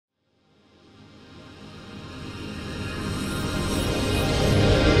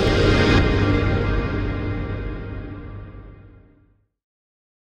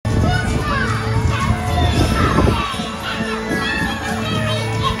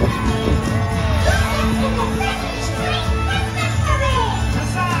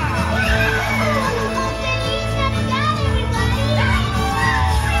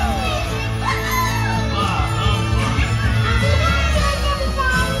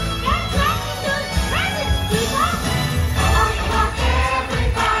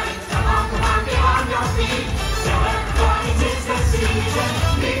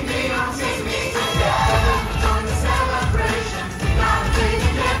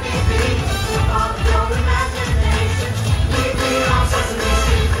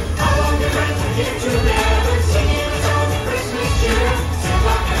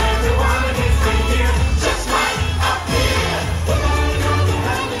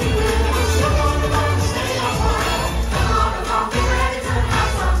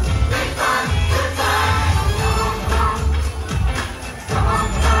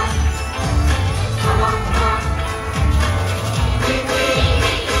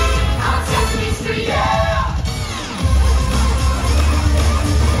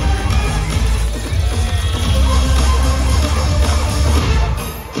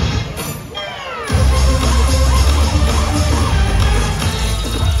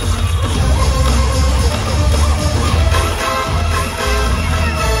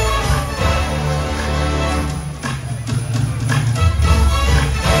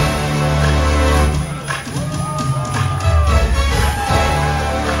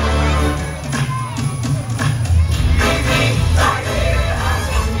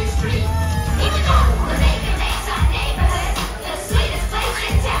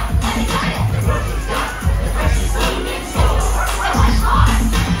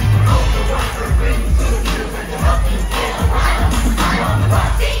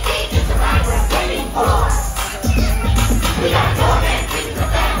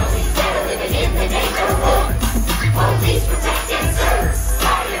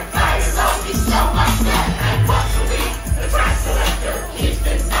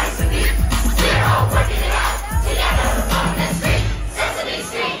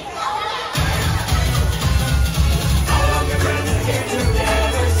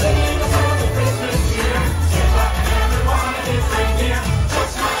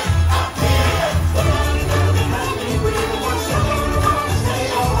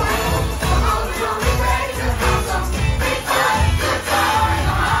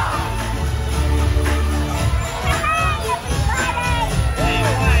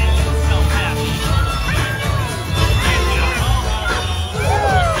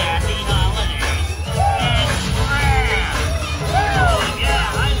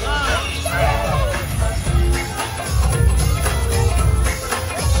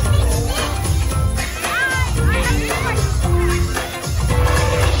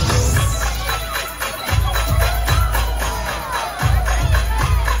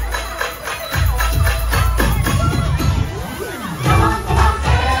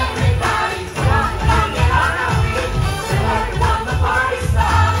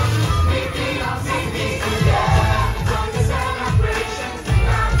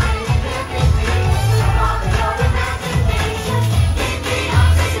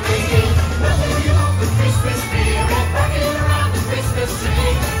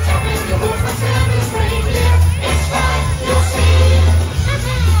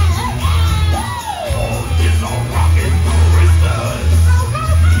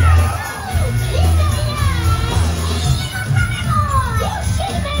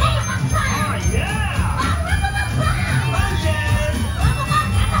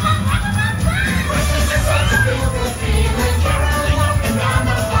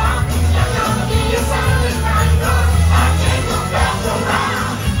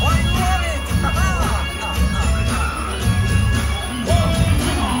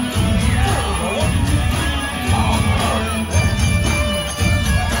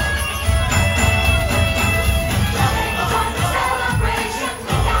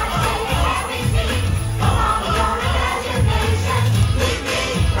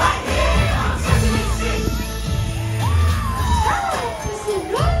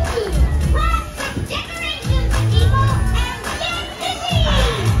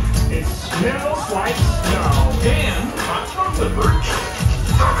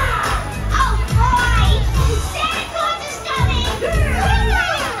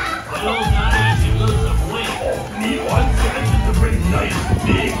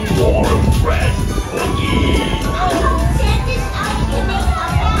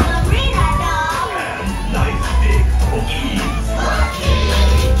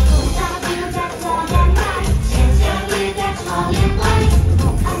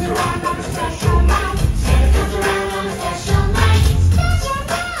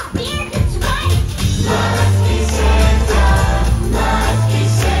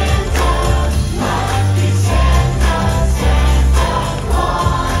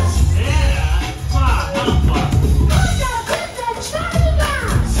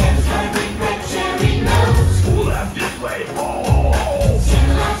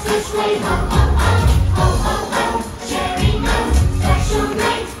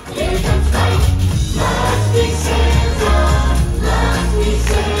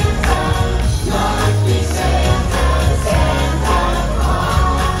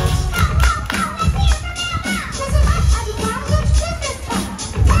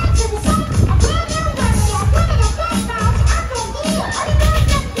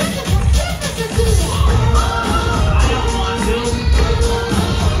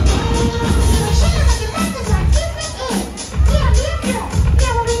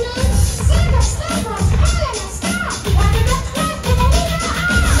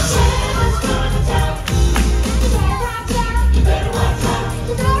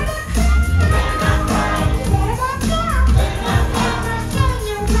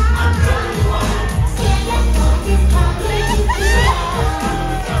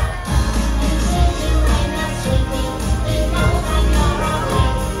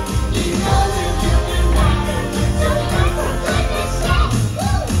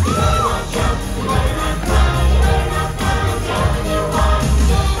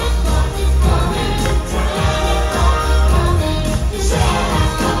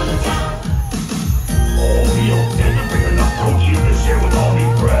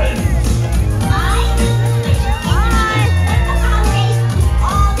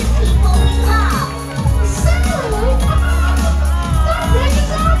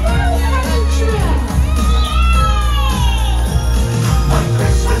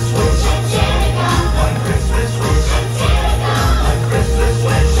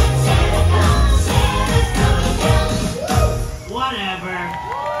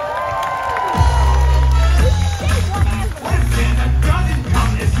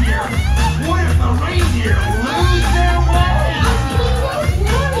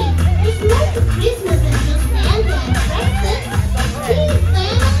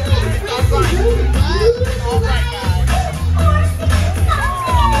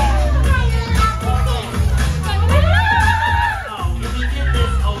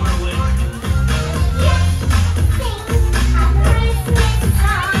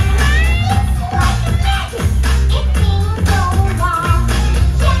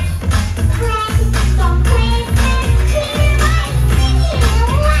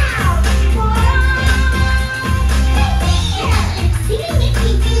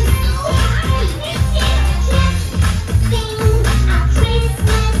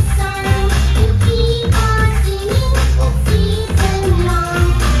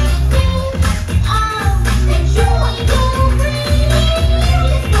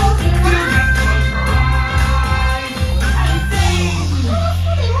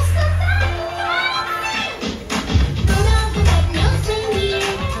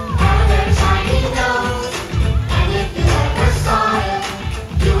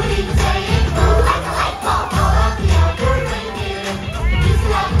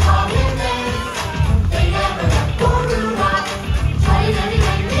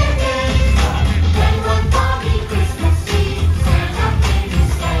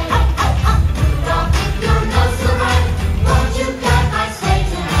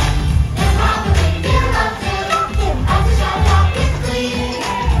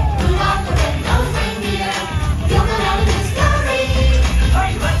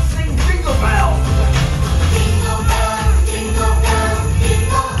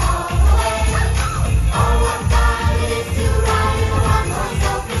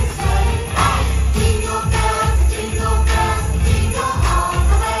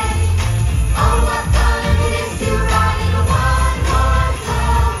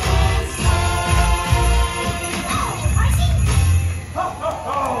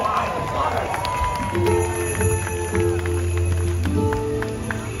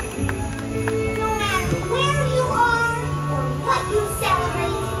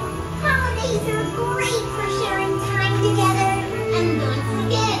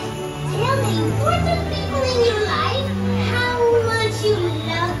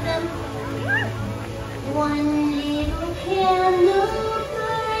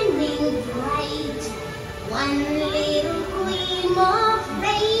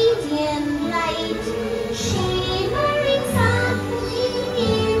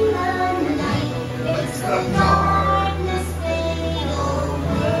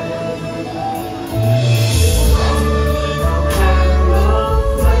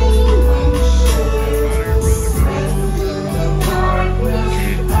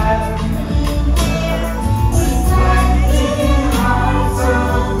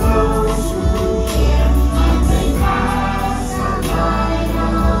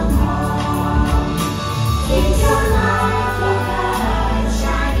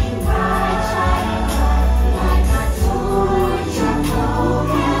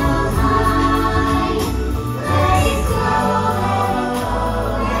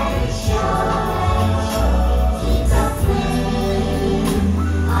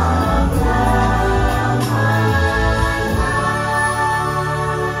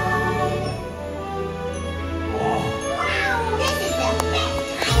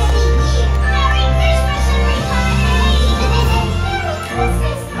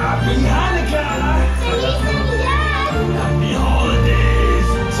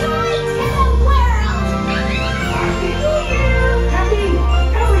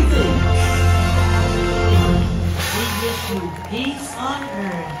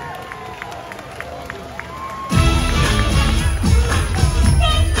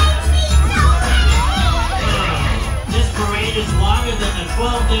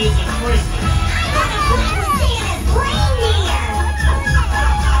12 days of Christmas. Santa's reindeer!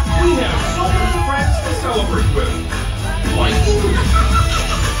 We have so many friends to celebrate with. Like you.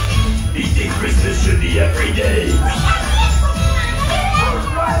 Eating Christmas should be every day.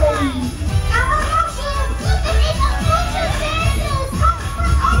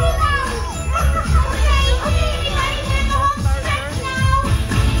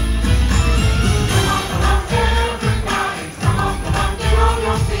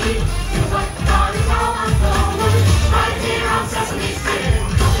 Sesame Street.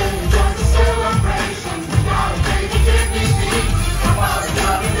 Enjoy the celebration. Not a baby Disney feet. About a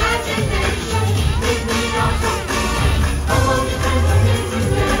love imagination. Disney on alone depends on Disney's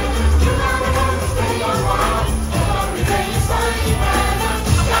there. You gotta want to stay on wild. Every day is sunny weather.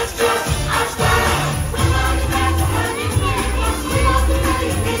 That's just our style. We're not back to happy feelings. We love to play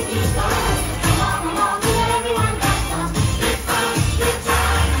Disney style. Come along with everyone has fun. Big fun, good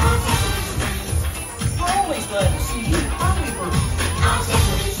time on Sesame Street. We're always glad to see you, aren't we, Bert? On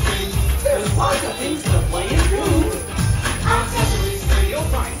Sesame Street. There's lots of things to play and do. On Sesame Street. You'll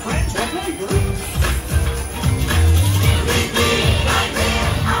find friends to play, Bert. Right there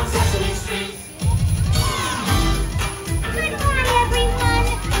on Sesame Street. Good morning, everyone.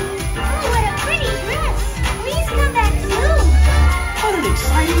 Oh, what a pretty dress. Please come back soon. What an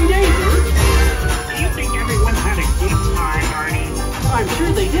exciting day, Bert. Do you think everyone had a good time, Arnie? I'm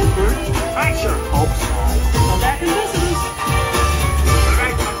sure they did, Bert. I sure hope so. Come back and visit us. All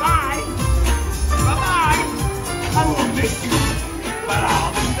right, bye-bye. Bye-bye. I will miss you, but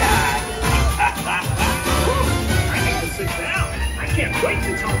I'll be back. I need to sit down. I can't wait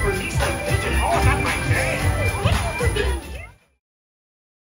to tell Bernice to pigeonhole about my day.